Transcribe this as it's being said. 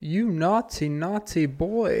You naughty, naughty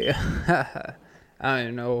boy. I don't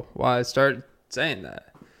even know why I started saying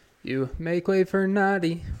that. You make way for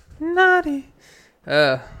naughty, naughty.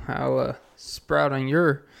 I'll sprout on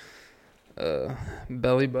your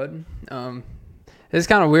belly button. It's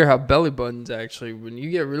kind of weird how belly buttons actually, when you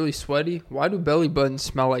get really sweaty, why do belly buttons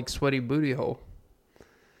smell like sweaty booty hole?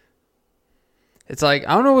 It's like,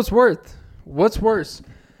 I don't know what's worse,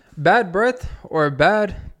 bad breath or a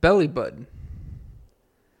bad belly button?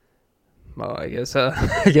 Well, I guess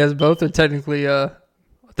both are technically,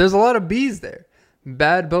 there's a lot of B's there.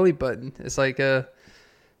 Bad belly button. It's like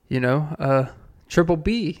triple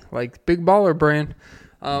B, like Big Baller brand.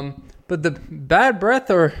 But the bad breath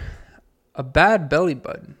or a bad belly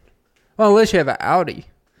button. Well, unless you have an Audi.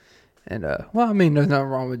 And, there's nothing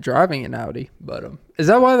wrong with driving an Audi. But is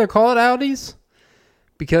that why they're called Audis?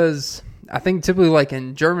 Because I think typically like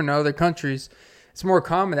in German and other countries, it's more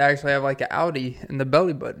common to actually have like an Audi in the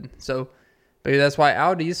belly button. So maybe that's why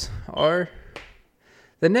Audis are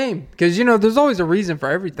the name. Because, there's always a reason for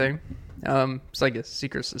everything. It's like a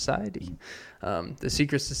secret society. The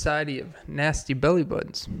secret society of nasty belly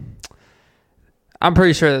buttons. I'm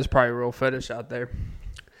pretty sure there's probably a real fetish out there.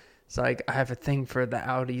 It's like, I have a thing for the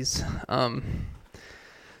Audis.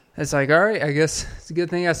 It's like, all right, I guess it's a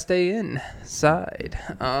good thing I stay inside.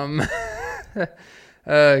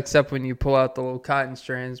 Except when you pull out the little cotton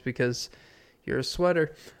strands because you're a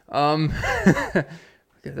sweater. That's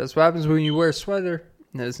what happens when you wear a sweater.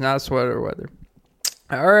 It's not sweater weather.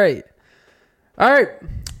 All right.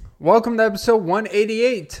 Welcome to episode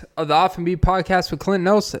 188 of the Off and Beat podcast with Clint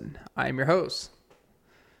Nelson. I am your host,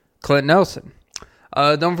 Clint Nelson.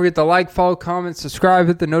 Don't forget to like, follow, comment, subscribe,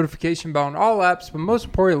 hit the notification bell on all apps. But most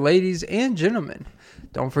important, ladies and gentlemen,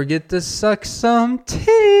 don't forget to suck some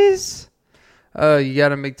titties. You got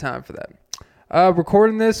to make time for that.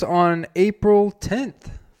 Recording this on April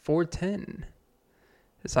 10th, 4/10.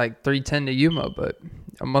 It's like 3:10 to Yuma, but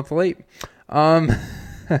a month late.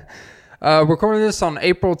 Recording this on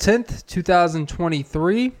April 10th,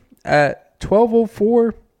 2023 at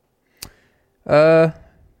 12:04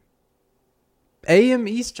 a.m.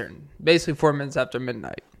 Eastern. Basically 4 minutes after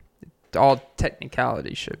midnight. All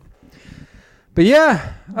technicality shit. But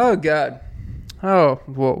yeah. Oh, God. Oh,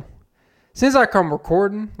 whoa. Seems like I'm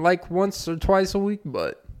recording like once or twice a week,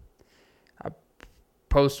 but I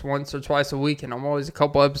post once or twice a week, and I'm always a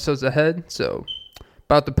couple episodes ahead. So,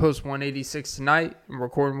 about to post 186 tonight. I'm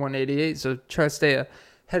recording 188, so try to stay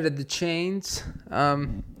ahead of the chains.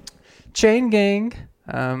 Chain gang.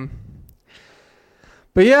 But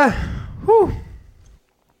yeah. Whew.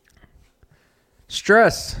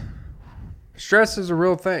 Stress is a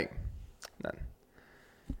real thing.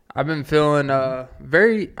 I've been feeling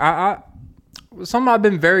something I've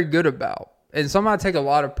been very good about, and something I take a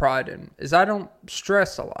lot of pride in, is I don't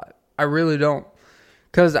stress a lot. I really don't,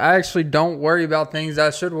 because I actually don't worry about things I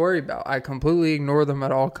should worry about. I completely ignore them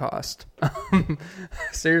at all costs.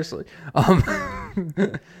 Seriously.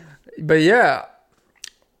 But yeah,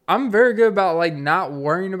 I'm very good about like not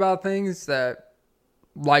worrying about things that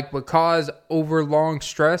like would cause over long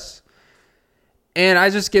stress. And I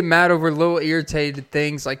just get mad over little irritated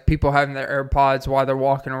things, like people having their AirPods while they're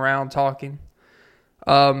walking around talking.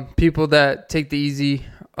 People that take the easy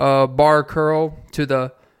bar curl to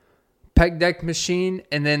the pec deck machine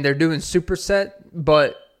and then they're doing superset,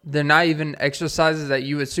 but they're not even exercises that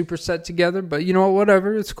you would superset together. But you know what,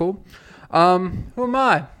 whatever, it's cool. Who am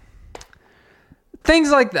I?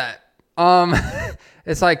 Things like that.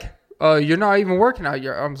 It's like, you're not even working out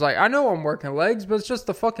your arms. Like, I know I'm working legs, but it's just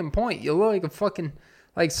the fucking point. You look like a fucking,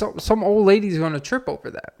 like some old lady's going to trip over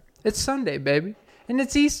that. It's Sunday, baby. And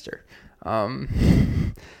it's Easter.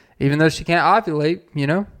 Even though she can't ovulate,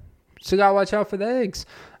 still got to watch out for the eggs.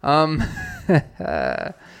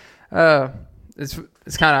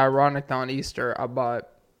 It's kind of ironic that on Easter I bought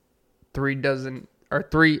 3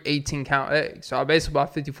 18-count eggs. So I basically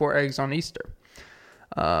bought 54 eggs on Easter.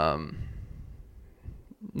 I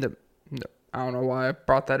don't know why I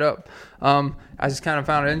brought that up. I just kind of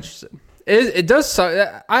found it interesting. It does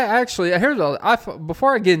suck.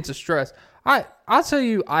 Before I get into stress, I'll tell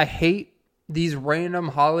you, I hate these random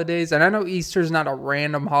holidays, and I know Easter's not a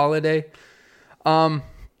random holiday,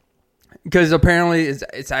 because apparently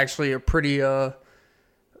it's actually a pretty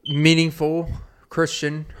meaningful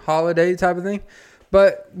Christian holiday type of thing.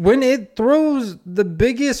 But when it throws the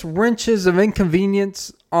biggest wrenches of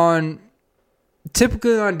inconvenience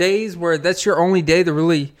typically on days where that's your only day to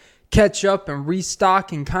really catch up and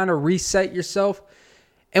restock and kind of reset yourself.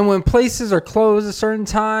 And when places are closed at certain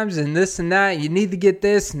times and this and that, you need to get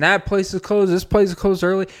this and that place is closed, this place is closed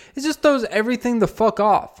early. It just throws everything the fuck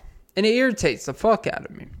off. And it irritates the fuck out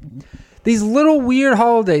of me. These little weird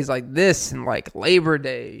holidays like this and like Labor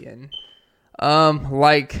Day and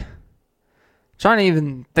like trying to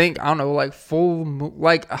even think, I don't know, like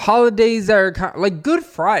like holidays that are kind of, like Good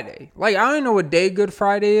Friday. Like I don't know what day Good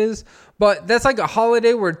Friday is, but that's like a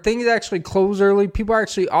holiday where things actually close early. People are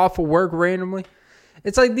actually off of work randomly.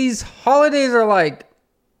 It's like these holidays are like,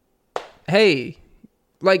 hey,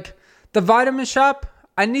 like the vitamin shop,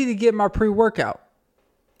 I need to get my pre-workout.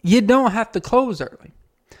 You don't have to close early.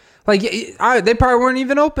 Like, they probably weren't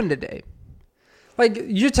even open today. Like,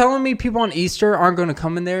 you're telling me people on Easter aren't going to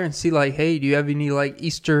come in there and see, like, hey, do you have any, like,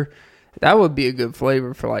 Easter? That would be a good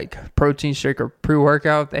flavor for, like, protein shake or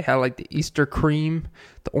pre-workout. They had, like, the Easter cream,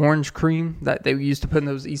 the orange cream that they used to put in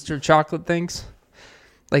those Easter chocolate things.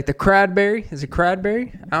 Like the Cradberry. Is it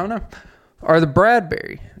Cradberry? I don't know. Or the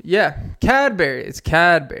Bradberry. Yeah, Cadbury. It's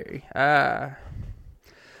Cadbury.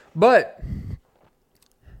 But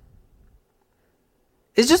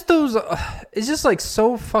it's just those, it's just like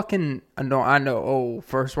so fucking, I know,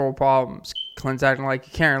 first world problems. Clint's acting like a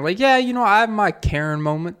Karen. Like, yeah, you know, I have my Karen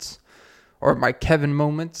moments. Or my Kevin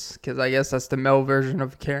moments. Because I guess that's the male version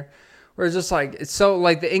of Karen. Where it's just like, it's so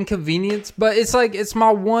like the Inconvenience. But it's like, it's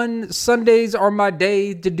my one, Sundays are my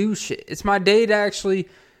day to do shit. It's my day to actually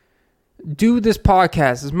do this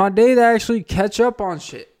podcast. It's my day to actually catch up on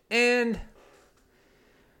shit. And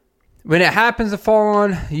when it happens to fall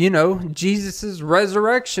on, you know, Jesus'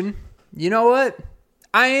 resurrection, you know what?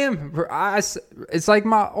 It's like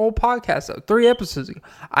my old podcast, 3 episodes ago.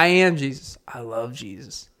 I am Jesus. I love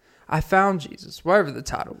Jesus. I found Jesus. Whatever the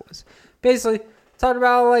title was. Basically, talked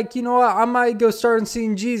about like, you know what? I might go start and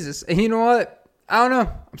seeing Jesus. And you know what? I don't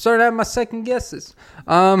know. I'm starting to have my second guesses.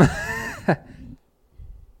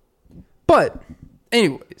 But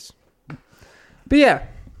anyways. But yeah.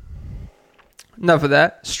 Enough of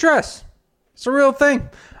that. Stress. It's a real thing.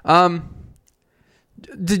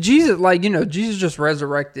 Did Jesus, like, you know, Jesus just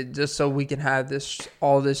resurrected just so we can have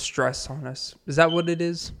all this stress on us. Is that what it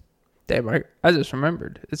is? Damn, I just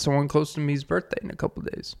remembered. It's someone close to me's birthday in a couple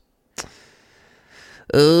days.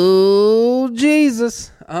 Oh,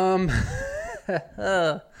 Jesus. But,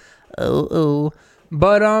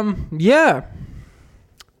 yeah.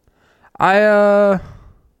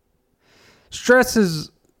 Stress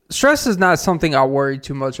is not something I worry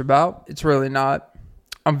too much about. It's really not.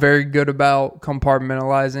 I'm very good about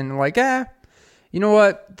compartmentalizing. Like, you know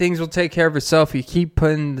what? Things will take care of itself. You keep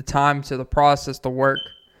putting the time to the process, the work.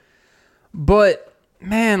 But,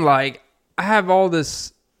 man, like, I have all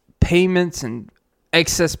this payments and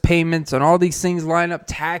excess payments and all these things line up.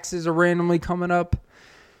 Taxes are randomly coming up.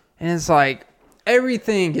 And it's like,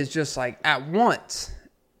 everything is just like at once.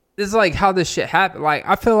 This is like how this shit happened. Like,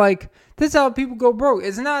 I feel like this is how people go broke.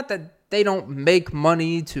 It's not that they don't make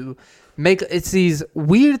money to make, it's these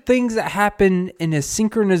weird things that happen in a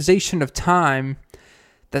synchronization of time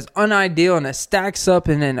that's unideal, and it stacks up,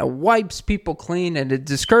 and then it wipes people clean, and it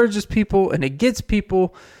discourages people, and it gets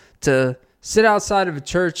people to sit outside of a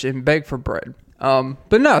church and beg for bread.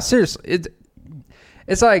 But no, seriously,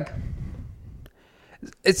 it's like,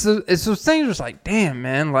 it's those things just like, damn,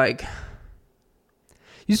 man, like,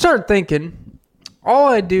 you start thinking, all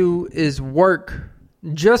I do is work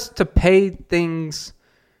just to pay things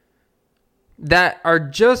that are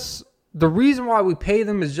just, the reason why we pay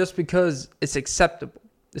them is just because it's acceptable.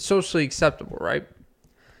 It's socially acceptable, right?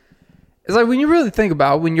 It's like when you really think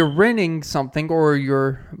about it, when you're renting something or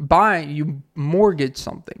you're buying, you mortgage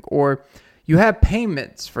something, or you have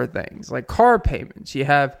payments for things like car payments. You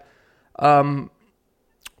have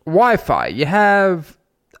Wi-Fi. You have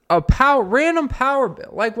a random power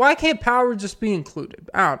bill. Like, why can't power just be included?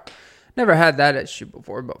 Never had that issue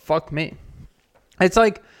before, but fuck me. It's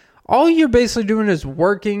like all you're basically doing is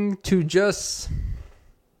working to just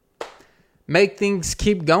make things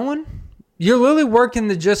keep going. You're literally working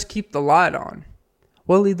to just keep the light on.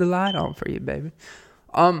 We'll leave the light on for you, baby.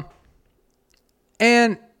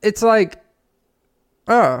 And it's like,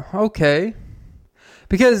 oh, okay.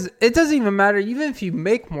 Because it doesn't even matter, even if you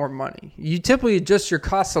make more money. You typically adjust your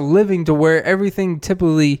cost of living to where everything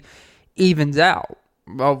typically evens out.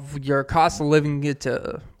 Of your cost of living get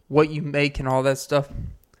to what you make and all that stuff.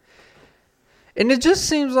 And it just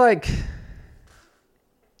seems like,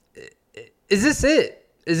 is this it?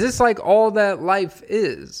 Is this like all that life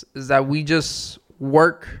is? Is that we just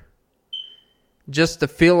work just to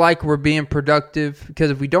feel like we're being productive?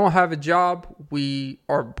 Because if we don't have a job, we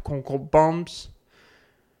are quote unquote bums.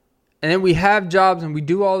 And then we have jobs and we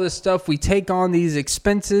do all this stuff. We take on these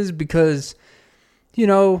expenses because, you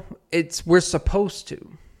know, we're supposed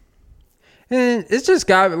to. And it's just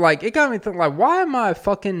got me thinking, like, why am I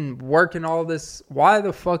fucking working all this? Why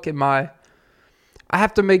the fuck am I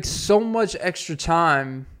have to make so much extra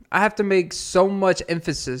time. I have to make so much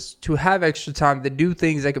emphasis to have extra time to do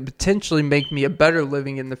things that could potentially make me a better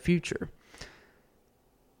living in the future.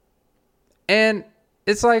 And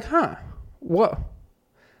it's like, what?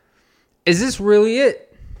 Is this really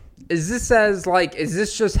it? Is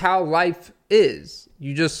this just how life is?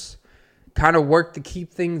 You just kind of work to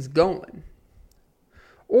keep things going.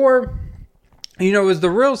 Or, is the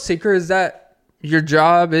real secret is that your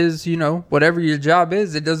job is, whatever your job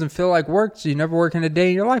is, it doesn't feel like work, so you never work in a day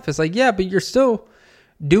in your life. It's like, yeah, but you're still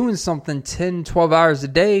doing something 10, 12 hours a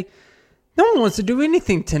day. No one wants to do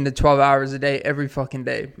anything 10 to 12 hours a day every fucking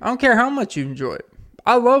day. I don't care how much you enjoy it.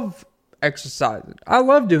 I love exercising. I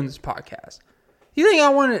love doing this podcast. You think I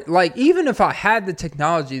want to, even if I had the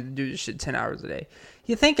technology to do this shit 10 hours a day,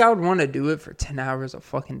 you think I would want to do it for 10 hours a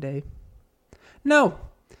fucking day? No.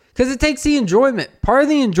 Because it takes the enjoyment. Part of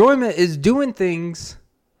the enjoyment is doing things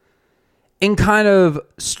in kind of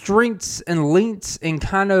strengths and lengths and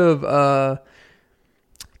kind of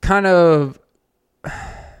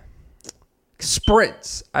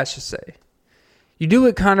sprints, I should say. You do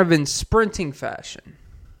it kind of in sprinting fashion.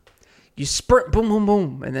 You sprint, boom, boom,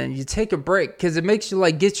 boom, and then you take a break because it makes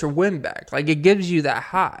you get your wind back. It gives you that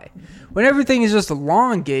high. When everything is just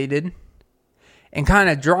elongated and kind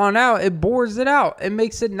of drawn out, it bores it out. It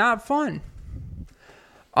makes it not fun.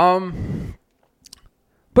 But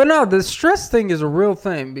no, the stress thing is a real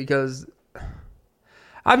thing because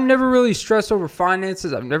I've never really stressed over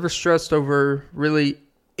finances. I've never stressed over really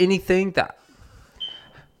anything that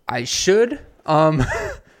I should.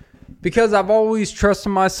 Because I've always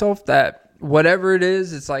trusted myself that whatever it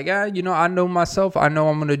is, it's like, I know myself. I know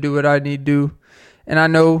I'm going to do what I need to do. And I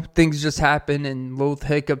know things just happen and little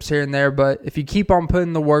hiccups here and there. But if you keep on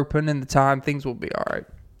putting the work, putting in the time, things will be all right.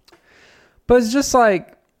 But it's just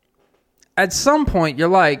at some point, you're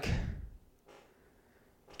like,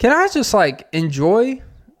 can I just enjoy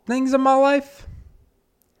things in my life?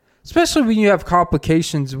 Especially when you have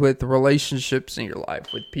complications with relationships in your life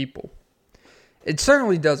with people. It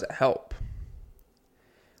certainly doesn't help.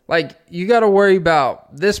 You got to worry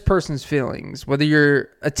about this person's feelings, whether you're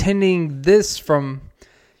attending this from,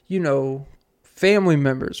 family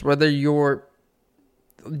members, whether you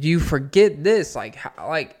forget this,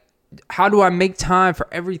 how do I make time for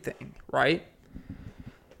everything, right?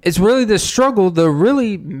 It's really the struggle to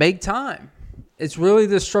really make time. It's really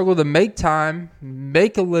the struggle to make time,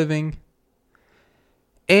 make a living,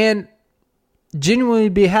 and genuinely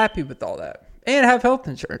be happy with all that. And have health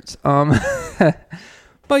insurance. But,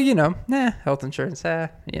 health insurance,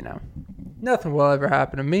 nothing will ever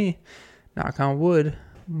happen to me. Knock on wood.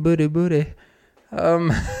 Booty.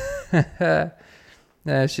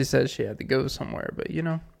 She said she had to go somewhere, but, she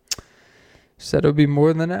said it'll be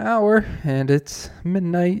more than an hour, and it's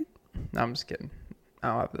midnight. No, I'm just kidding. I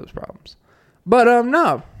don't have those problems. But,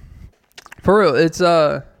 no. For real, it's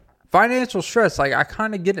financial stress. I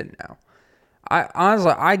kind of get it now.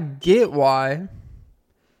 I get why,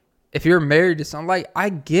 if you're married to someone, I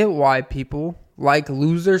get why people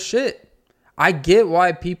lose their shit. I get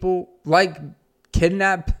why people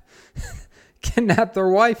kidnap their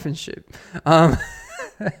wife and shit. That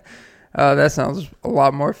sounds a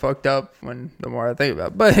lot more fucked up the more I think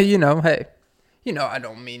about it. But, hey, I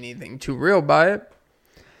don't mean anything too real by it.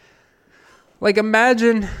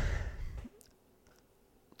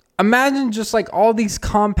 Imagine just all these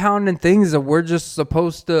compounding things that we're just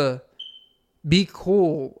supposed to be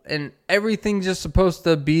cool and everything's just supposed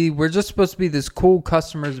to be, we're just supposed to be this cool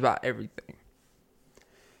customers about everything.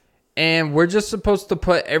 And we're just supposed to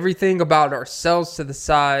put everything about ourselves to the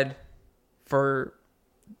side for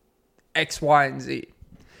X, Y, and Z.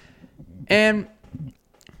 And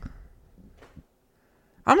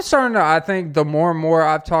I'm starting to, I think the more and more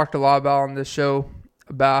I've talked a lot about on this show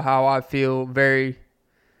about how I feel very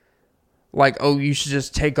you should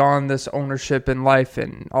just take on this ownership in life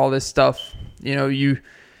and all this stuff. You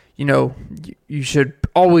should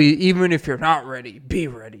always, even if you're not ready, be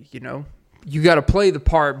ready, You got to play the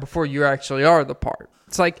part before you actually are the part.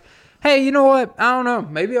 It's hey, you know what? I don't know.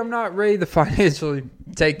 Maybe I'm not ready to financially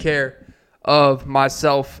take care of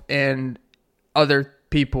myself and other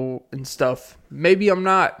people and stuff. Maybe I'm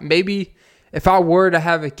not. Maybe if I were to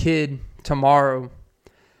have a kid tomorrow,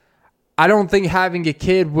 I don't think having a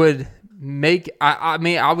kid would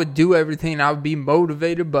I would do everything and I would be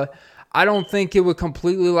motivated, but I don't think it would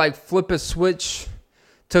completely flip a switch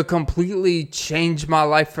to completely change my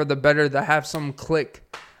life for the better, to have some click.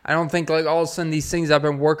 I don't think like all of a sudden these things I've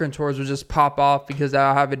been working towards will just pop off because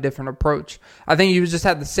I have a different approach. I think you just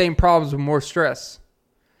have the same problems with more stress.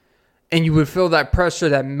 And you would feel that pressure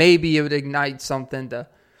that maybe it would ignite something to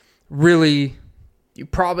really, you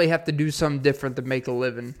probably have to do something different to make a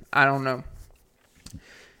living. I don't know.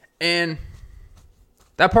 And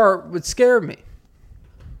that part would scare me.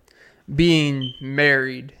 Being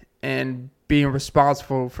married and being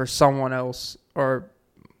responsible for someone else or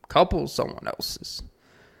a couple of someone else's.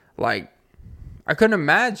 Like, I couldn't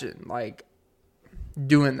imagine, like,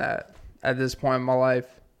 doing that at this point in my life.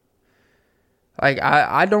 Like,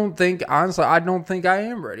 I don't think, honestly, I don't think I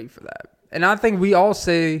am ready for that. And I think we all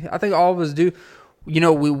say, I think all of us do, you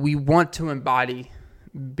know, we want to embody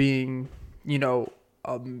being, you know,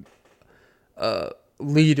 a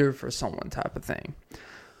leader for someone type of thing.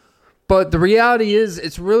 But the reality is,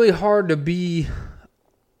 it's really hard to be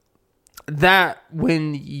that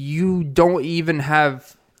when you don't even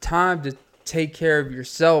have time to take care of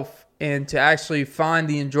yourself and to actually find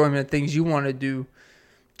the enjoyment of things you want to do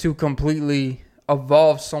to completely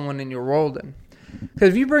evolve someone in your world. Because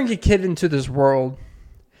if you bring a kid into this world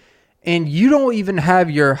and you don't even have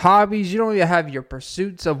your hobbies, you don't even have your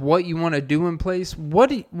pursuits of what you want to do in place, what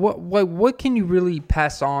can you really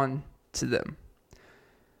pass on to them?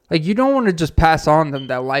 Like, you don't want to just pass on them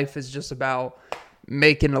that life is just about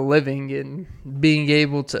making a living and being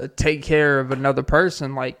able to take care of another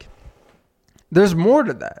person. Like, there's more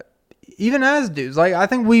to that. Even as dudes, like, I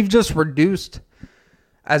think we've just reduced,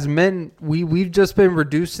 as men, we've just been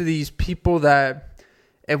reduced to these people that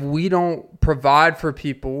if we don't provide for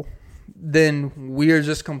people, then we are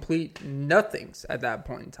just complete nothings at that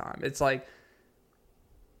point in time. It's like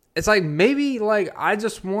maybe like I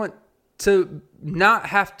just want to not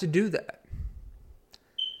have to do that.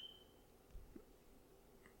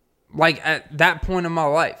 Like at that point in my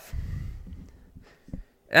life.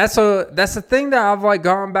 That's a thing that I've like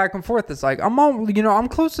gone back and forth. It's like I'm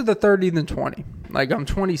closer to 30 than 20. Like I'm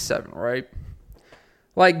 27, right?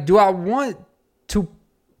 Like, do I want to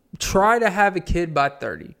try to have a kid by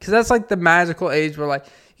 30? Because that's like the magical age where like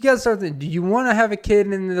you gotta start thinking, do you want to have a kid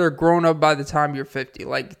and they're grown up by the time you're 50?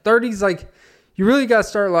 Like 30's like you really gotta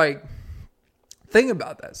start like think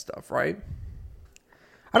about that stuff, right?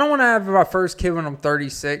 I don't want to have my first kid when I'm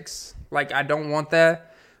 36. Like, I don't want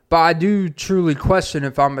that. But I do truly question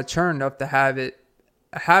if I'm mature enough to have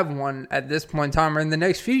one at this point in time or in the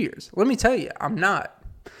next few years. Let me tell you, I'm not.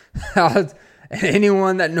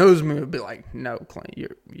 Anyone that knows me would be like, no, Clint,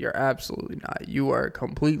 you're absolutely not. You are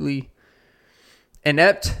completely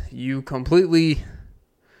inept. You completely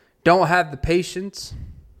don't have the patience.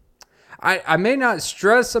 I may not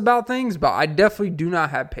stress about things, but I definitely do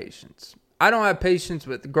not have patience. I don't have patience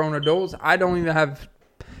with grown adults. I don't even have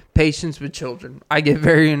patience with children. I get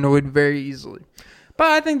very annoyed very easily. But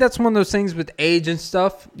I think that's one of those things with age and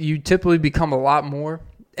stuff. You typically become a lot more.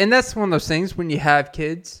 And that's one of those things when you have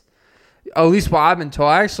kids. At least what I've been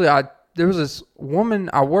told. Actually, there was this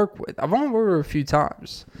woman I work with. I've only worked with her a few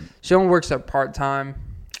times. She only works at part-time.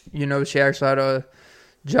 You know, she actually had a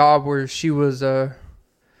job where she was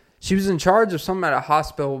in charge of something at a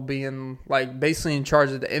hospital, being like basically in charge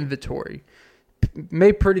of the inventory.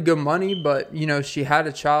 Made pretty good money, but you know, she had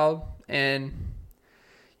a child and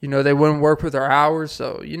you know, they wouldn't work with her hours,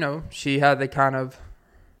 so you know, she had to kind of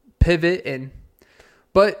pivot.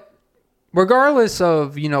 But regardless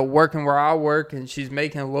of, you know, working where I work and she's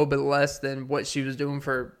making a little bit less than what she was doing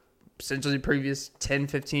for essentially the previous 10,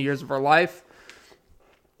 15 years of her life,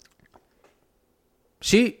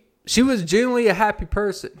 she was genuinely a happy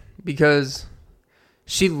person because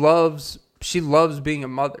she loves being a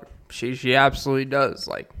mother. She absolutely does.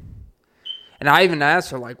 Like, and I even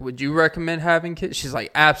asked her, like, would you recommend having kids? She's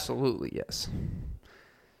like, absolutely, yes.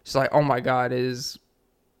 She's like, oh my God, it is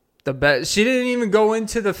the best. She didn't even go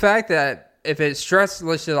into the fact that if it's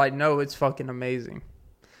stressful, she's like, no, it's fucking amazing.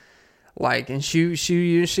 Like, and she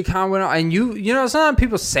kind of went on, and you know, sometimes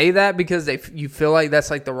people say that because you feel like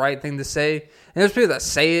that's like the right thing to say. And there's people that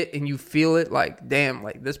say it and you feel it like, damn,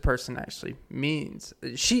 like this person actually means.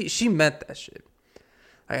 She meant that shit.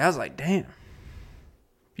 Like, I was like, damn.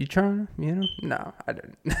 You trying to, you know? No, I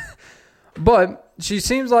didn't. But she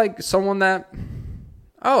seems like someone that,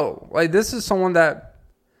 like this is someone that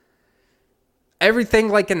everything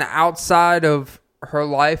like in the outside of her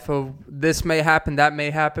life of this may happen, that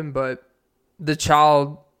may happen, but the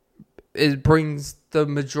child brings the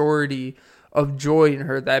majority of joy in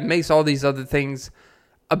her that makes all these other things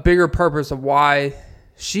a bigger purpose of why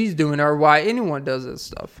she's doing it or why anyone does this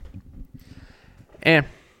stuff. And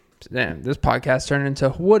damn, this podcast turned into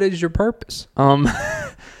what is your purpose? God,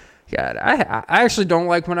 I actually don't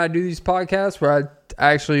like when I do these podcasts where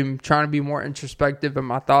actually am trying to be more introspective in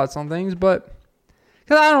my thoughts on things, but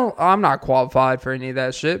because I'm not qualified for any of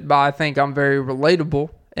that shit, but I think I'm very relatable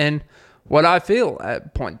in what I feel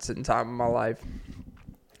at points in time in my life.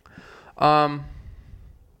 But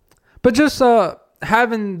just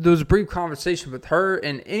having those brief conversations with her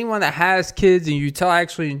and anyone that has kids and you tell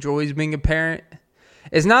actually enjoys being a parent,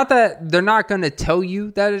 it's not that they're not going to tell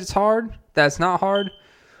you that it's hard. That's not hard.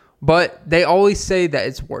 But they always say that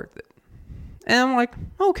it's worth it. And I'm like,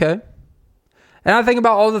 okay. And I think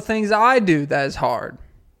about all the things that I do that is hard.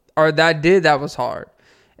 Or that I did that was hard.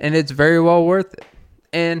 And it's very well worth it.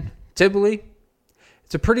 And typically,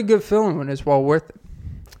 it's a pretty good feeling when it's well worth it.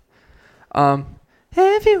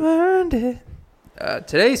 Have you earned it?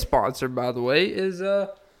 Today's sponsor, by the way, is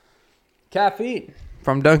caffeine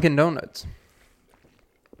from Dunkin' Donuts.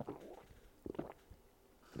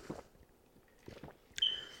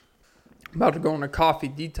 I'm about to go on a coffee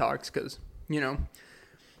detox because,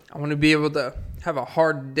 I want to be able to have a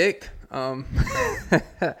hard dick.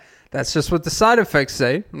 That's just what the side effects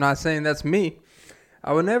say. I'm not saying that's me.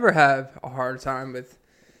 I would never have a hard time with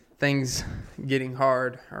things getting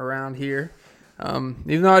hard around here.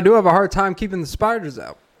 Even though I do have a hard time keeping the spiders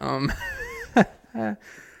out.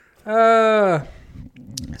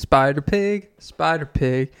 Spider pig.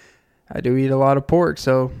 I do eat a lot of pork,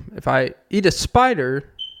 so if I eat a spider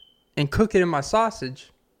and cook it in my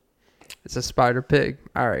sausage, it's a spider pig.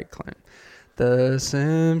 All right, Clint. The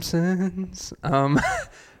Simpsons.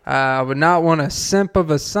 I would not want a simp of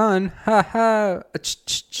a son. Ha ha.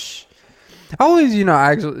 Always,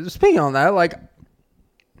 actually, speaking on that, like,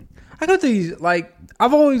 I go through these, like,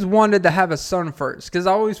 I've always wanted to have a son first, because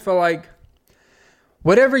I always feel like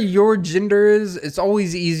whatever your gender is, it's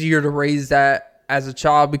always easier to raise that as a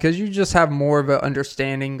child, because you just have more of an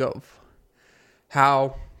understanding of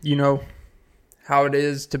how, how it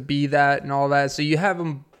is to be that and all that. So you have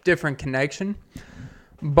a different connection.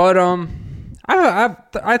 But,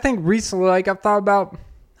 I think recently, like, I've thought about,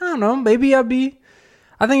 I don't know, maybe I think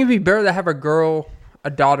it'd be better to have a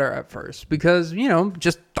daughter at first, because,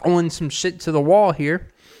 just throwing some shit to the wall here,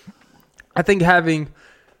 I think having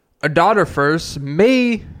a daughter first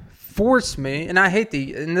may force me, and I hate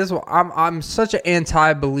I'm such an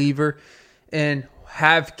anti-believer in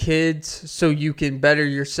have kids so you can better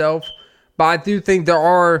yourself, but I do think there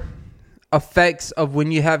are effects of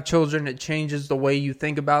when you have children, it changes the way you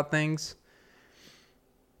think about things.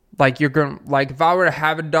 Like, if I were to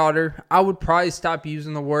have a daughter, I would probably stop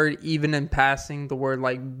using the word, even in passing, the word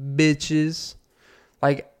like bitches.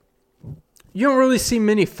 Like, you don't really see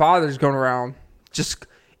many fathers going around just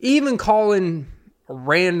even calling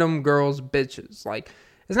random girls bitches. Like,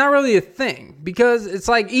 it's not really a thing, because it's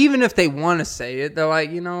like, even if they want to say it, they're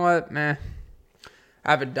like, you know what, man,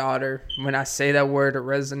 I have a daughter. When I say that word, it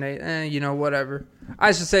resonates. Whatever.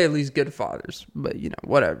 I should say at least good fathers, but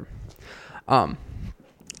whatever.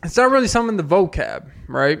 It's not really something in the vocab,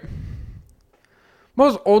 right?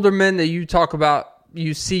 Most older men that you talk about,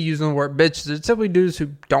 you see using the word bitches, are typically dudes who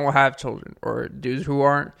don't have children, or dudes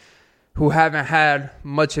who haven't had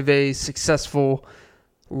much of a successful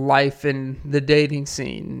life in the dating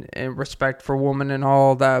scene and respect for women and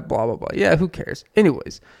all that, blah, blah, blah. Yeah, who cares?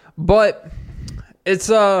 Anyways, but it's,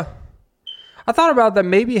 I thought about that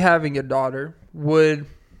maybe having a daughter would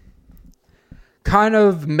kind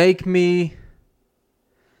of make me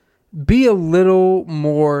be a little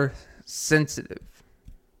more sensitive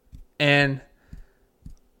and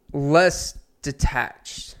less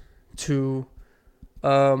detached to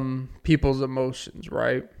people's emotions,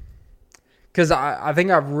 right? Because I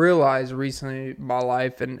think I've realized recently in my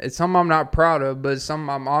life, and it's something I'm not proud of, but it's something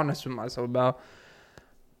I'm honest with myself about.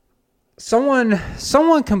 Someone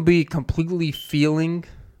can be completely feeling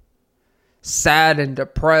sad and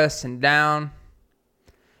depressed and down.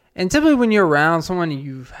 And typically when you're around someone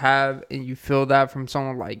you feel that from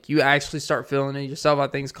someone, like, you actually start feeling it yourself. I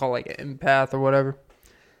think it's called like an empath or whatever.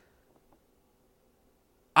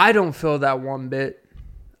 I don't feel that one bit.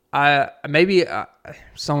 Maybe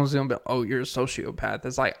someone's going to be, oh, you're a sociopath.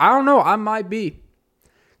 It's like, I don't know. I might be.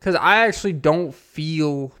 Because I actually don't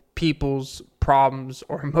feel people's problems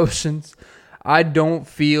or emotions. I don't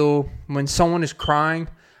feel when someone is crying,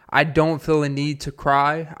 I don't feel a need to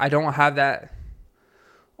cry. I don't have that,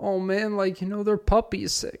 oh man, like, their puppy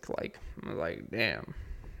is sick. Like, I'm like, damn,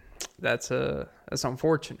 that's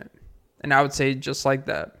unfortunate. And I would say just like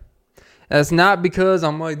that. That's not because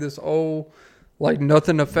I'm like this, like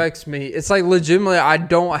nothing affects me. It's like legitimately, I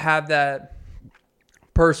don't have that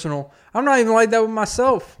personal. I'm not even like that with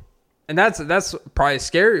myself. And that's probably a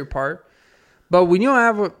scarier part. But when you don't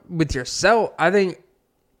have it with yourself, I think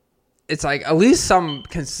it's like at least I'm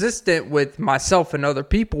consistent with myself and other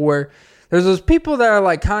people, where there's those people that are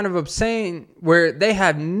like kind of obscene, where they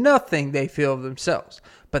have nothing they feel of themselves,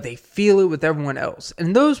 but they feel it with everyone else.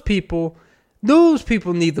 And those people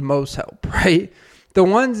need the most help, right? The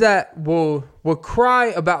ones that will cry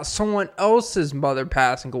about someone else's mother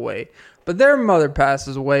passing away, but their mother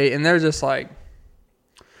passes away, and they're just like,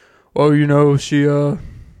 well, you know, she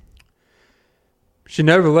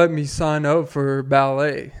never let me sign up for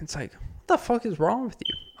ballet. It's like, what the fuck is wrong with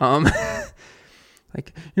you?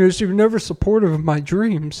 Like, you know, she was never supportive of my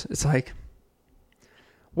dreams. It's like,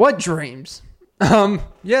 what dreams?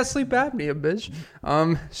 Yeah, sleep apnea, bitch.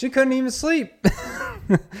 She couldn't even sleep.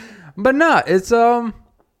 But no, it's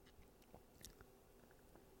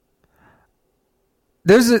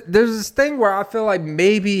there's this thing where I feel like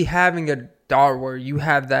maybe having a daughter where you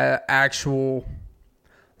have that actual,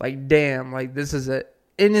 like, damn, like, this is an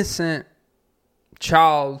innocent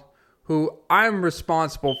child who I'm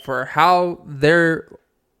responsible for how their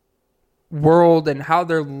world and how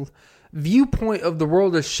their viewpoint of the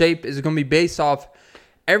world is shaped is going to be based off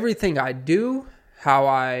everything I do, how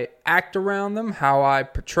I act around them, how I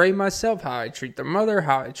portray myself, how I treat their mother,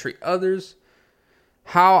 how I treat others,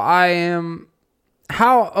 how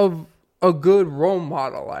of a good role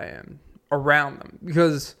model I am around them.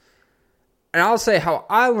 Because, and I'll say how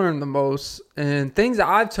I learned the most and things that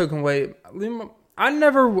I've taken away,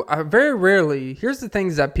 I very rarely, here's the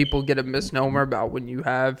things that people get a misnomer about when you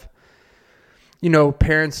have, you know,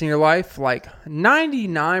 parents in your life. Like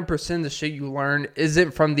 99% of the shit you learn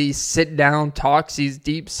isn't from these sit down talks, these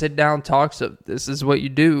deep sit down talks of this is what you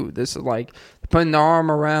do. This is like putting the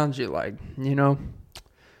arm around you, like, you know,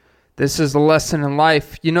 this is a lesson in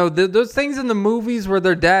life. You know, those things in the movies where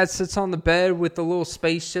their dad sits on the bed with the little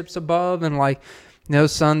spaceships above and like, you know,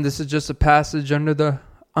 son, this is just a passage under the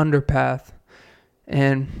underpath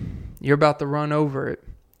and you're about to run over it.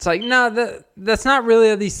 It's like, no, that's not really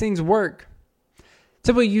how these things work.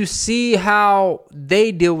 Typically, you see how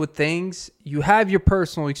they deal with things. You have your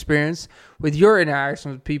personal experience with your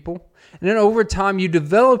interactions with people. And then over time, you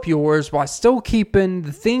develop yours while still keeping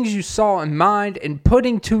the things you saw in mind and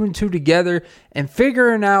putting two and two together and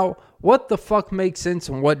figuring out what the fuck makes sense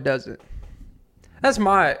and what doesn't. That's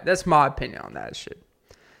my opinion on that shit.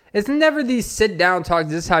 It's never these sit down talks.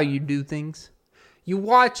 This is how you do things. You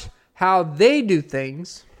watch how they do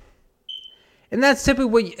things. And that's typically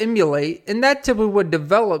what you emulate. And that typically what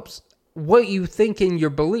develops what you think in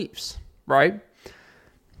your beliefs. Right?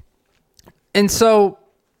 And so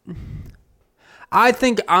I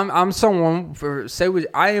think I'm someone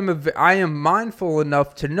I am mindful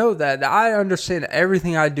enough to know that I understand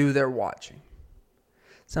everything I do. They're watching.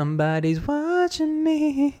 Somebody's watching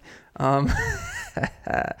me.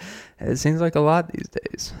 It seems like a lot these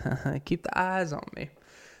days. Keep the eyes on me.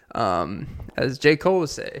 As J. Cole would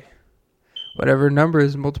say, whatever number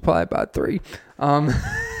is multiplied by 3.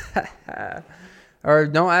 Or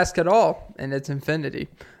don't ask at all, and it's infinity.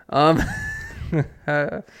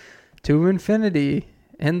 To infinity,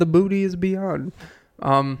 and the booty is beyond.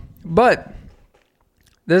 But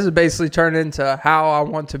this is basically turned into how I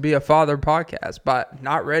want to be a father podcast, but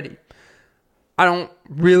not ready. I don't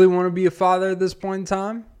really want to be a father at this point in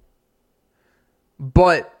time.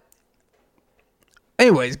 But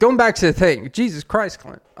anyways, going back to the thing, Jesus Christ,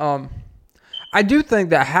 Clint. I do think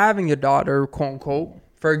that having a daughter, quote unquote,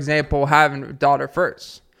 for example, having a daughter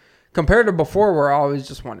first, compared to before where I always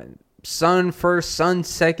just wanted son first, son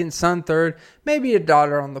second, son third, maybe a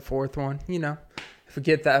daughter on the fourth one, you know, if we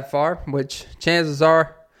get that far, which chances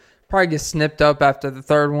are probably get snipped up after the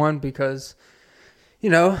third one because, you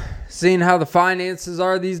know, seeing how the finances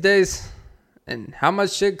are these days and how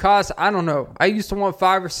much shit costs, I don't know. I used to want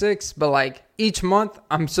 5 or 6, but like each month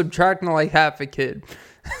I'm subtracting like half a kid.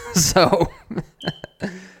 So,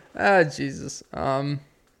 Jesus.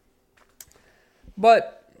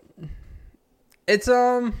 But it's,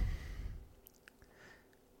 I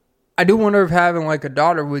do wonder if having like a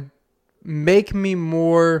daughter would make me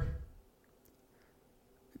more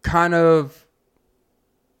kind of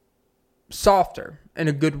softer in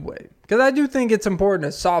a good way. Because I do think it's important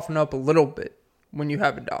to soften up a little bit when you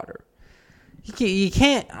have a daughter. You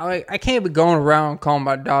can't, I can't be going around calling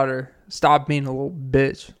my daughter, stop being a little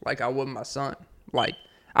bitch like I would my son. Like,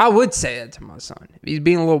 I would say that to my son. If he's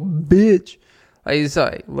being a little bitch, like, he's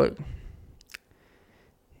like, look,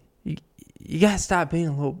 you gotta stop being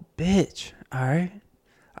a little bitch, alright?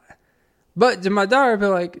 But to my daughter, I'd be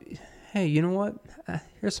like, hey, you know what?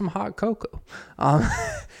 Here's some hot cocoa.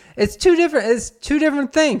 It's two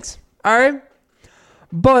different things, alright?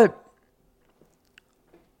 But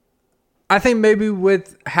I think maybe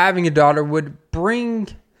with having a daughter would bring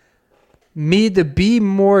me to be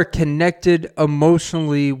more connected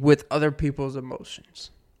emotionally with other people's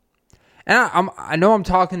emotions. And I know I'm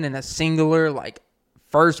talking in a singular, like,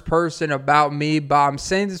 first person about me, but I'm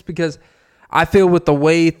saying this because I feel with the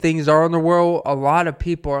way things are in the world, a lot of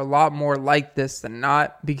people are a lot more like this than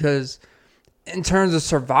not, because in terms of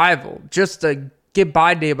survival, just to get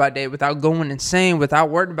by day without going insane, without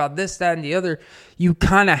worrying about this, that, and the other, you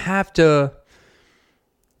kind of have to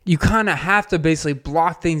basically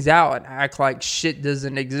block things out and act like shit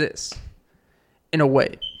doesn't exist in a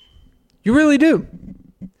way. You really do.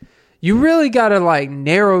 You really got to like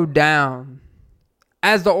narrow down.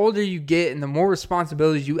 As the older you get and the more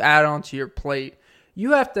responsibilities you add onto your plate,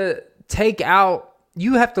 you have to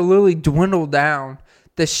literally dwindle down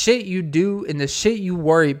the shit you do and the shit you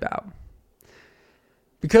worry about.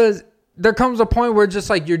 Because there comes a point where just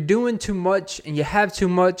like you're doing too much and you have too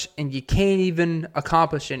much and you can't even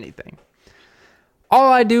accomplish anything.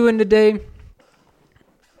 All I do in the day,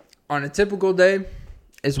 on a typical day,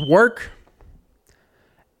 is work,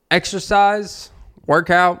 exercise,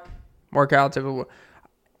 workout, typical.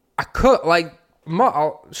 I cook like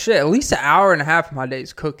at least an hour and a half of my day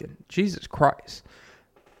is cooking. Jesus Christ.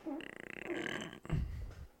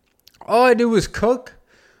 All I do is cook,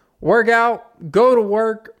 work out, go to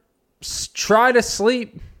work, try to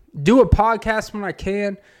sleep, do a podcast when I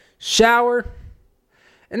can, shower.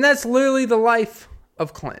 And that's literally the life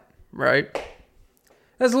of Clint, right?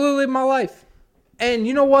 That's literally my life. And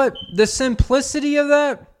you know what? The simplicity of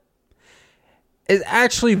that is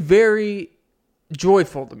actually very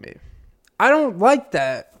joyful to me. I don't like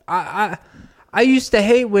that. I used to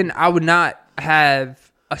hate when I would not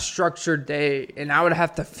have a structured day and I would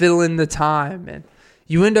have to fill in the time, and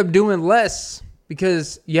you end up doing less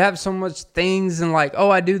because you have so much things and like, oh,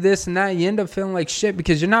 I do this and that. You end up feeling like shit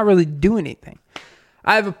because you're not really doing anything.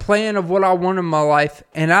 I have a plan of what I want in my life,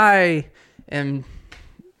 and I am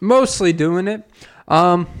mostly doing it.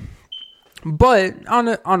 But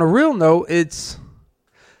on a real note, it's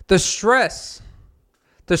the stress.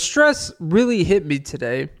 The stress really hit me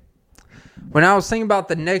today when I was thinking about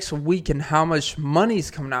the next week and how much money's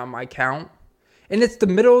coming out of my account. And it's the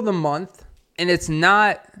middle of the month, and it's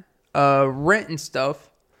not rent and stuff.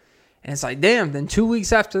 And it's like, damn, then 2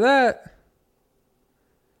 weeks after that,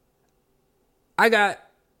 I got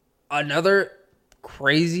another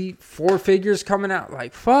crazy 4 figures coming out.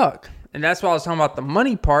 Like, fuck. And that's why I was talking about the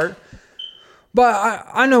money part. But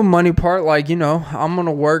I know money part, like, you know, I'm going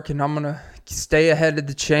to work and I'm going to stay ahead of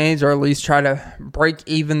the chains, or at least try to break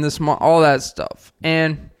even this month, all that stuff.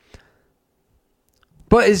 But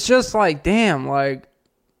it's just like, damn, like,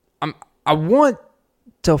 I want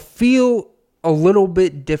to feel a little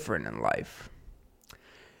bit different in life.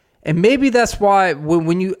 And maybe that's why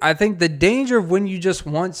I think the danger of when you just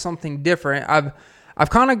want something different, I've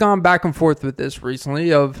kind of gone back and forth with this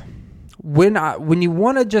recently of when you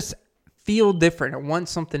want to just feel different and want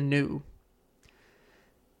something new.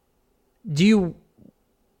 Do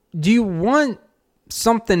you want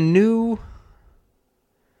something new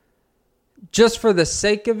just for the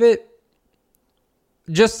sake of it?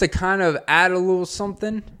 Just to kind of add a little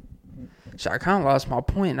something? So I kind of lost my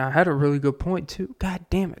point, and I had a really good point too. God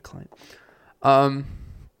damn it, Clint.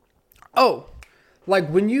 Like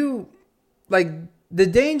when you, like the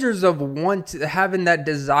dangers of having that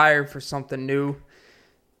desire for something new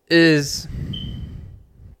is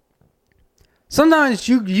sometimes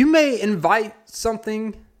you may invite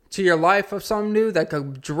something to your life of something new that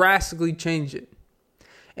could drastically change it.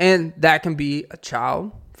 And that can be a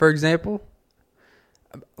child, for example.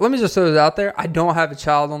 Let me just throw this out there. I don't have a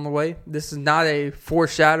child on the way. This is not a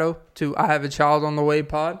foreshadow to I have a child on the way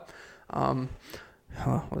pod.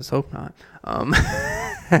 Let's hope not.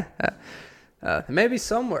 Maybe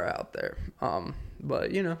somewhere out there.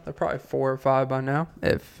 But, you know, they're probably 4 or 5 by now,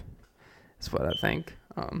 if that's what I think.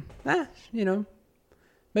 You know,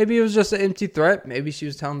 maybe it was just an empty threat. Maybe she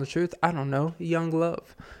was telling the truth. I don't know. Young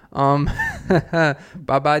love.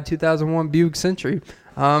 Bye-bye 2001 Buick Century.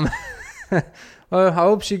 Well, I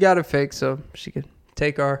hope she got it fixed so she could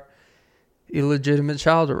take our illegitimate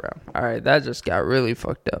child around. All right, that just got really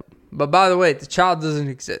fucked up. But by the way, the child doesn't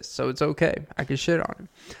exist, so it's okay. I can shit on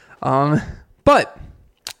him. But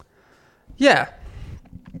yeah,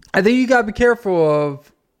 I think you gotta be careful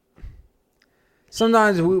of.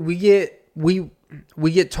 Sometimes we get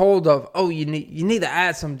told of, oh, you need to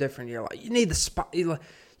add something different. You're like, you need the spot. You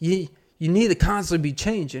need to constantly be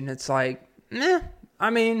changing. It's like, I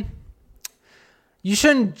mean, you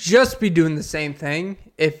shouldn't just be doing the same thing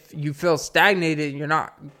if you feel stagnated and you're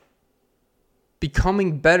not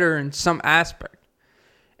becoming better in some aspect.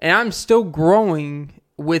 And I'm still growing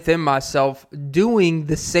within myself doing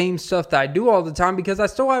the same stuff that I do all the time because I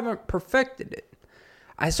still haven't perfected it.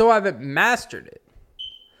 I still haven't mastered it.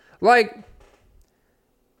 Like,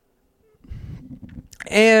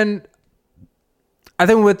 and I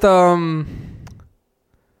think with,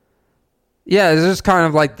 it's just kind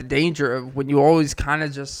of like the danger of when you always kind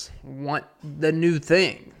of just want the new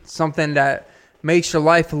thing, something that makes your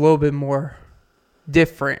life a little bit more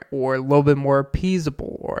different or a little bit more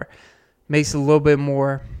appeasable or makes it a little bit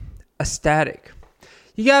more ecstatic.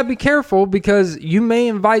 You got to be careful because you may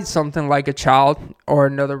invite something like a child or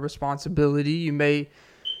another responsibility.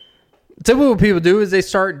 Typically what people do is they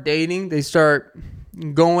start dating, they start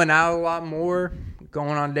going out a lot more,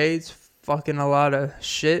 going on dates, fucking a lot of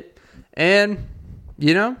shit. And,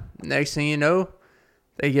 next thing you know,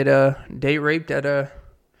 they get a date raped at a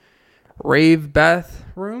rave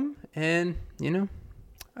bathroom. And,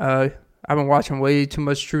 I've been watching way too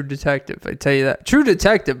much True Detective. I tell you that. True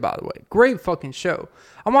Detective, by the way, great fucking show.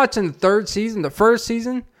 I'm watching the third season. The first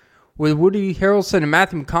season with Woody Harrelson and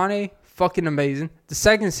Matthew McConaughey, fucking amazing. The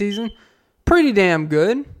second season, pretty damn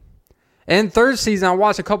good. And third season, I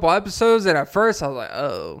watched a couple episodes, and at first I was like,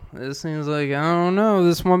 oh, this seems like, I don't know,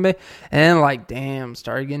 this one may. And like, damn,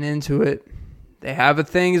 started getting into it. They have a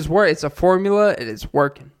thing, it's a formula, and it's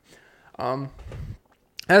working.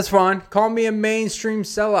 That's fine. Call me a mainstream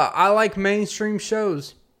sellout. I like mainstream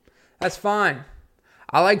shows. That's fine.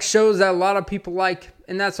 I like shows that a lot of people like,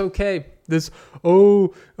 and that's okay.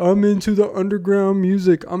 I'm into the underground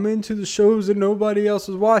music. I'm into the shows that nobody else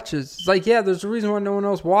watches. It's like, yeah, there's a reason why no one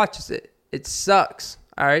else watches it. It sucks.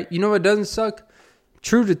 All right? You know what doesn't suck?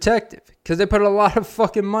 True Detective. Because they put a lot of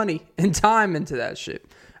fucking money and time into that shit.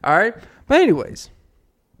 All right? But anyways.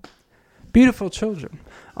 Beautiful children.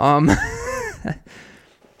 But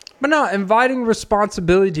no, inviting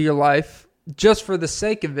responsibility to your life just for the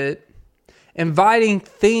sake of it, inviting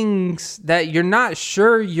things that you're not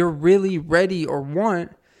sure you're really ready or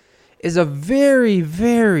want is a very,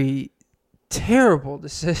 very terrible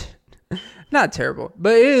decision. Not terrible,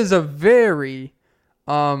 but it is a very,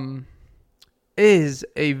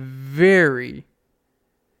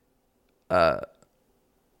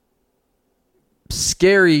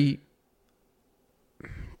 scary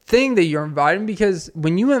thing that you're inviting, because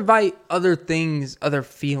when you invite other things, other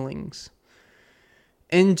feelings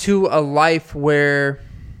into a life where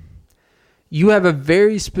you have a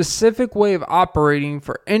very specific way of operating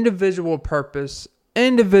for individual purpose,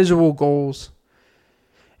 individual goals,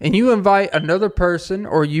 and you invite another person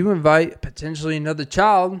or you invite potentially another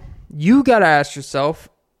child, you got to ask yourself,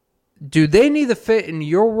 do they need to fit in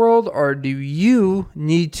your world, or do you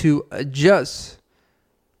need to adjust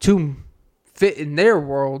to fit in their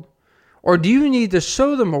world? Or do you need to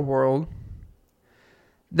show them a world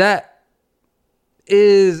that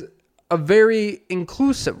is a very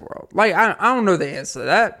inclusive world? Like, I don't know the answer to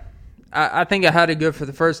that. I think I had it good for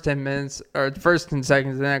the first 10 minutes or the first 10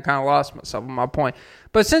 seconds, and then I kind of lost myself on my point.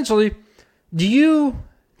 But essentially, do you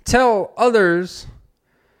tell others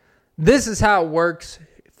this is how it works,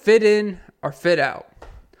 fit in or fit out?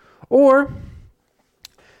 Or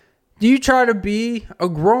do you try to be a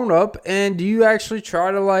grown-up, and do you actually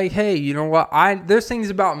try to like, hey, you know what? There's things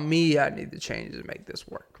about me I need to change to make this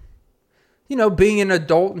work. Being an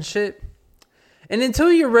adult and shit. And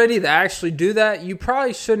until you're ready to actually do that, you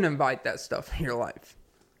probably shouldn't invite that stuff in your life.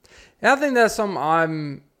 And I think that's something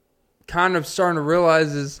I'm kind of starting to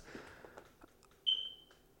realize is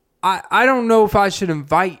I don't know if I should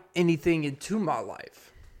invite anything into my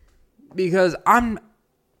life. Because I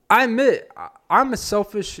admit, I'm a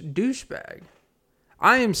selfish douchebag.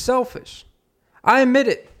 I am selfish. I admit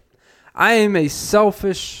it. I am a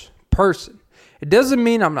selfish person. It doesn't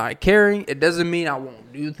mean I'm not caring. It doesn't mean I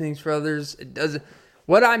won't do things for others.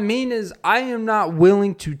 What I mean is I am not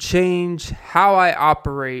willing to change how I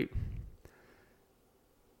operate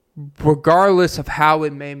regardless of how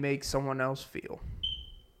it may make someone else feel.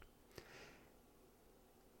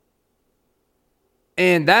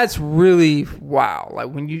 And that's really wow.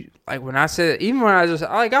 When I say that, even when I just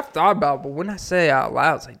I've thought about it, but when I say it out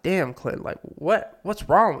loud, it's like, damn, Clint, what's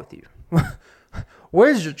wrong with you?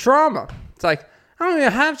 Where's your trauma? It's like, I don't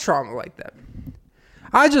even have trauma like that.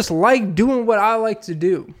 I just like doing what I like to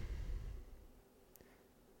do.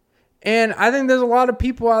 And I think there's a lot of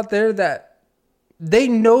people out there that they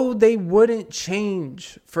know they wouldn't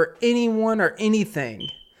change for anyone or anything,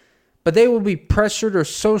 but they will be pressured or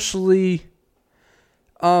socially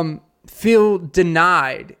feel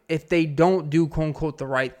denied if they don't do quote unquote the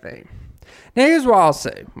right thing. Now here's what I'll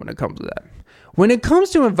say when it comes to that. When it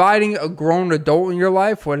comes to inviting a grown adult in your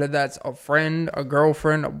life, whether that's a friend, a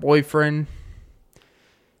girlfriend, a boyfriend,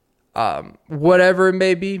 whatever it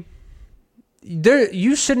may be.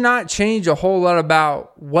 You should not change a whole lot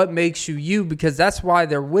about what makes you you, because that's why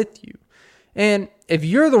they're with you. And if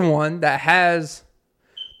you're the one that has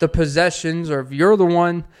the possessions, or if you're the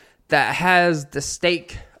one that has the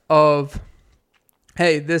stake of,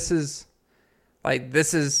 hey, this is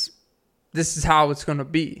how it's going to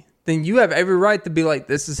be, then you have every right to be like,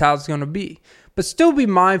 this is how it's going to be. But still be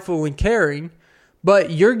mindful and caring.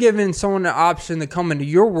 But you're giving someone the option to come into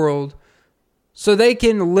your world so they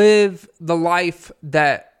can live the life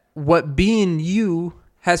that what being you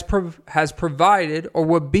has provided, or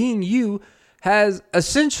what being you has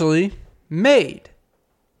essentially made.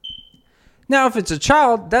 Now, if it's a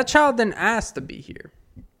child, that child didn't ask to be here.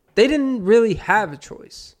 They didn't really have a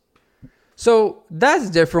choice. So that's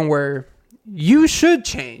different, where you should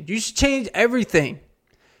change. You should change everything.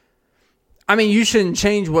 I mean, you shouldn't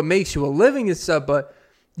change what makes you a living and stuff, but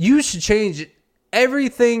you should change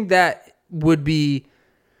everything that would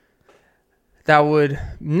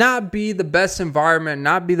not be the best environment,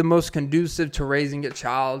 not be the most conducive to raising a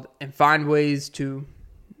child, and find ways to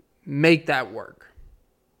make that work.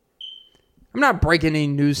 I'm not breaking any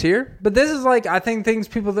news here, but this is like, I think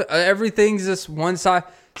everything's just one side.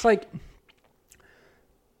 It's like,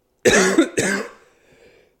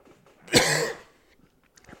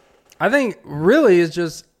 I think really it's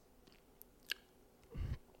just,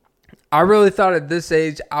 I really thought at this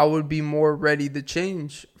age I would be more ready to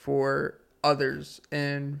change for others.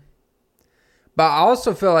 But I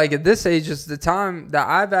also feel like at this age is the time that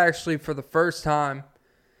I've actually, for the first time,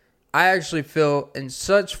 I actually feel in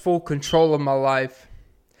such full control of my life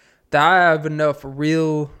that I have enough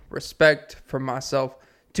real respect for myself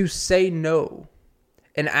to say no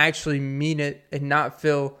and actually mean it, and not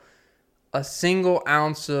feel a single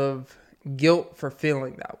ounce of guilt for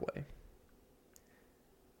feeling that way.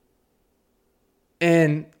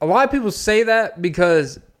 And a lot of people say that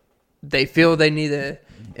because they feel they need to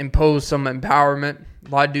impose some empowerment. A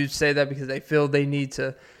lot of dudes say that because they feel they need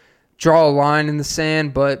to draw a line in the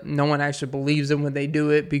sand, but no one actually believes them when they do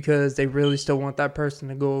it, because they really still want that person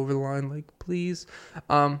to go over the line, like, please.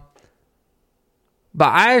 But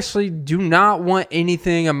I actually do not want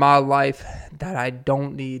anything in my life that I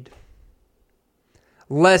don't need.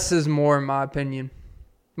 Less is more, in my opinion.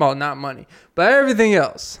 Well, not money, but everything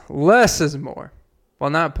else. Less is more. Well,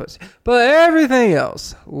 not pussy, but everything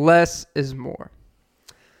else, less is more.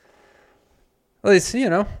 At least,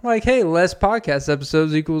 like, hey, less podcast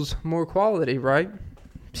episodes equals more quality, right?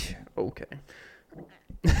 Okay.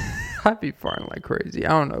 I'd be farting like crazy. I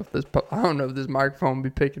don't know if this microphone will be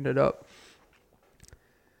picking it up.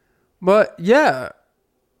 But yeah.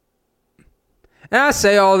 And I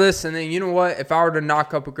say all this, and then, you know what? If I were to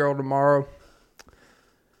knock up a girl tomorrow,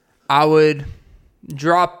 I would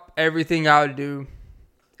drop everything I would do.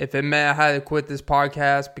 If it meant I had to quit this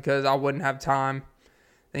podcast because I wouldn't have time,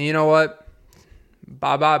 then you know what?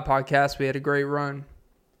 Bye-bye, podcast. We had a great run.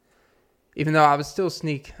 Even though I would still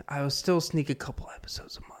sneak a couple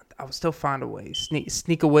episodes a month. I would still find a way.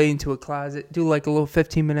 Sneak away into a closet. Do like a little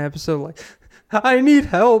 15-minute episode like, I need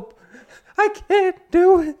help. I can't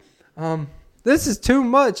do it. This is too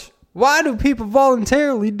much. Why do people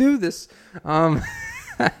voluntarily do this? But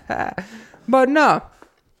no.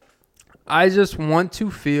 I just want to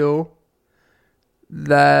feel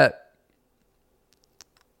that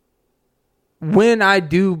when I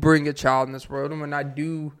do bring a child in this world, and when I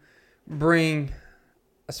do bring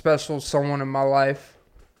a special someone in my life,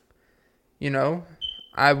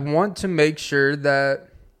 I want to make sure that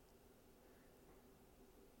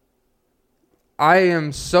I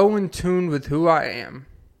am so in tune with who I am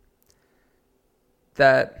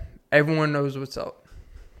that everyone knows what's up.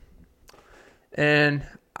 And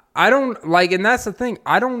and that's the thing.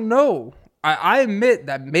 I don't know. I admit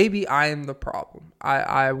that maybe I am the problem.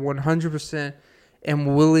 I 100%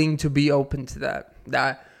 am willing to be open to that.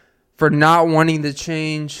 That for not wanting to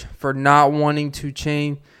change,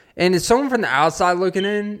 And if someone from the outside looking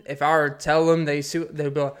in, if I were to tell them, they'd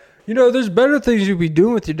be like, there's better things you'd be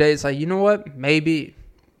doing with your day. It's like, you know what? Maybe.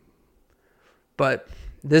 But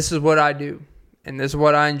this is what I do. And this is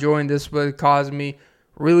what I enjoy. And this is what caused me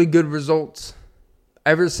really good results.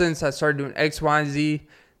 Ever since I started doing X, Y, and Z,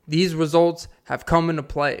 these results have come into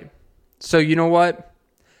play. So you know what?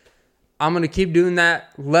 I'm going to keep doing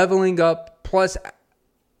that, leveling up, plus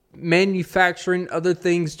manufacturing other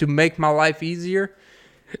things to make my life easier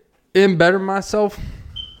and better myself.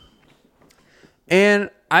 And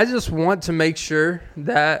I just want to make sure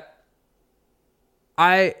that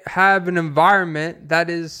I have an environment that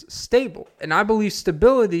is stable. And I believe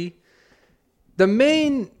stability, the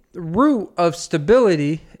main root of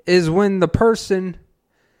stability is when the person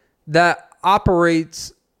that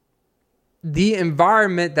operates the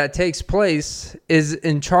environment that takes place, is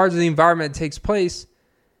in charge of the environment that takes place,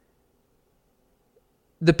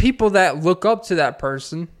 the people that look up to that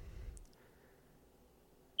person,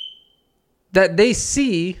 that they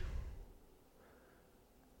see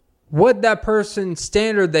what that person's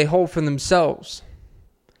standard they hold for themselves.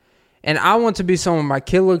 And I want to be someone my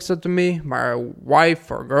kid looks up to me, my wife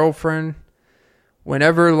or girlfriend.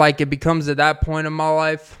 Whenever like it becomes at that point in my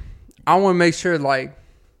life, I want to make sure like,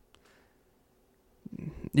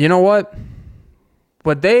 you know what?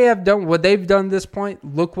 What they have done, what they've done at this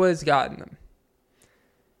point, look what it's gotten them.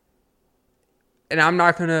 And I'm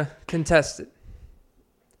not going to contest it.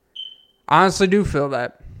 I honestly do feel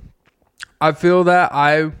that. I feel that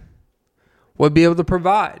I would be able to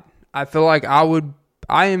provide. I feel like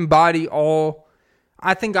I embody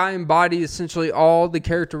essentially all the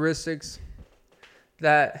characteristics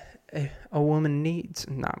that a woman needs.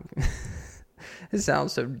 No, it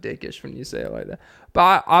sounds so dickish when you say it like that.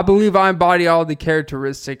 But I believe I embody all the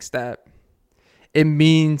characteristics that it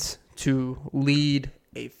means to lead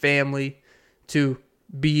a family, to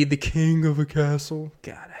be the king of a castle.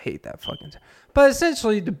 God, I hate that fucking term. But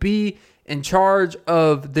essentially to be in charge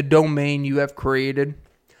of the domain you have created,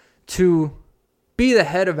 to be the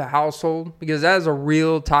head of a household, because that is a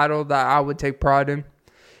real title that I would take pride in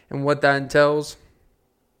and what that entails.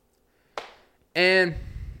 And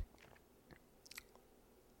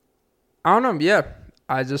I don't know, yeah.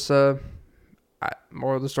 I just moral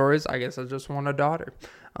of the story is I guess I just want a daughter.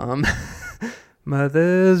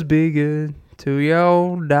 Mothers be good to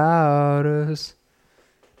your daughters.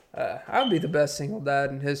 I would be the best single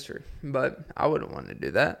dad in history, but I wouldn't want to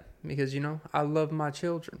do that because, you know, I love my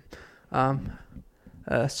children.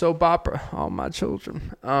 Soap opera, all my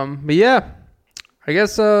children. But yeah, I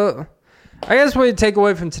guess what you take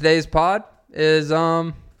away from today's pod is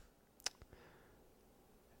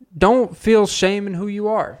don't feel shame in who you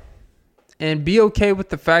are, and be okay with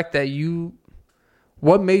the fact that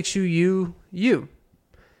what makes you,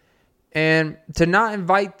 and to not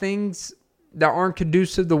invite things that aren't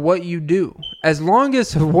conducive to what you do. As long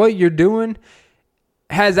as what you're doing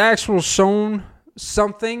has actually shown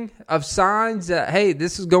something of signs that, hey,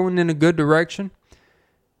 this is going in a good direction.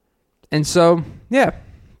 And so, yeah,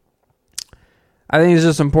 I think it's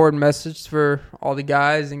just an important message for all the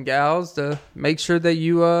guys and gals to make sure that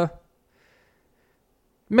you are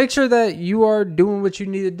doing what you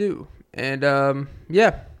need to do. And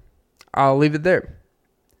yeah, I'll leave it there.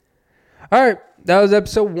 All right, that was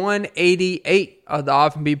episode 188 of the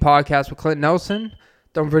Off and Beat podcast with Clint Nelson.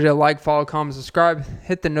 Don't forget to like, follow, comment, subscribe,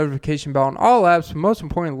 hit the notification bell on all apps. But most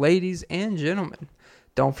important, ladies and gentlemen,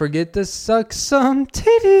 don't forget to suck some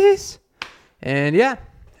titties. And yeah,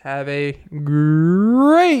 have a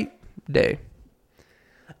great day.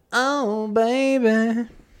 Oh, baby.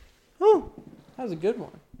 Oh, that was a good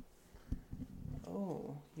one.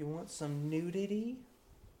 Oh, you want some nudity?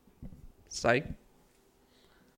 Psych.